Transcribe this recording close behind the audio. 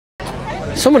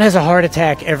Someone has a heart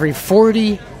attack every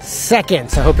 40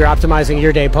 seconds. I hope you're optimizing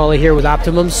your day. Paula here with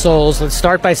Optimum Souls. Let's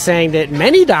start by saying that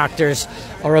many doctors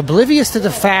are oblivious to the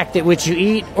fact that what you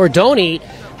eat or don't eat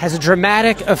has a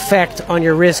dramatic effect on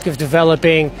your risk of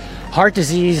developing heart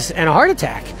disease and a heart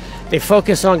attack. They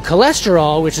focus on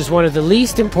cholesterol, which is one of the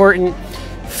least important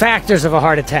factors of a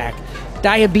heart attack.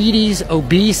 Diabetes,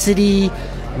 obesity,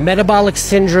 metabolic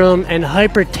syndrome, and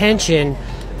hypertension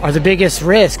are the biggest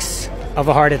risks of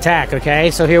a heart attack,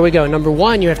 okay? So here we go. Number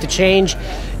one, you have to change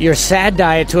your SAD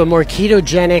diet to a more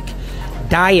ketogenic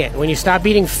diet. When you stop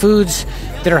eating foods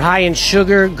that are high in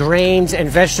sugar, grains, and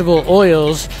vegetable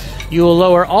oils, you will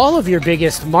lower all of your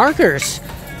biggest markers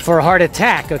for a heart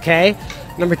attack, okay?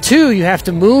 Number two, you have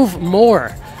to move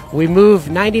more. We move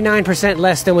 99%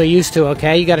 less than we used to,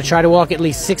 okay? You got to try to walk at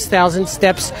least 6,000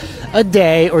 steps a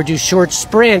day or do short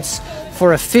sprints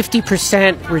for a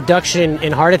 50% reduction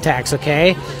in heart attacks,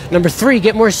 okay? Number three,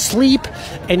 get more sleep,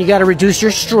 and you got to reduce your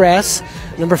stress.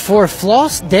 Number four,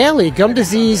 floss daily. Gum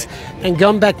disease and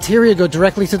gum bacteria go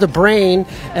directly to the brain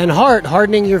and heart,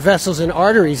 hardening your vessels and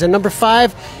arteries. And number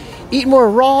five, eat more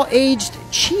raw aged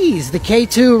cheese. The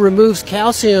K2 removes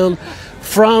calcium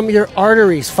from your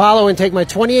arteries. Follow and take my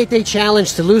 28-day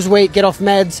challenge to lose weight, get off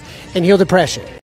meds, and heal depression.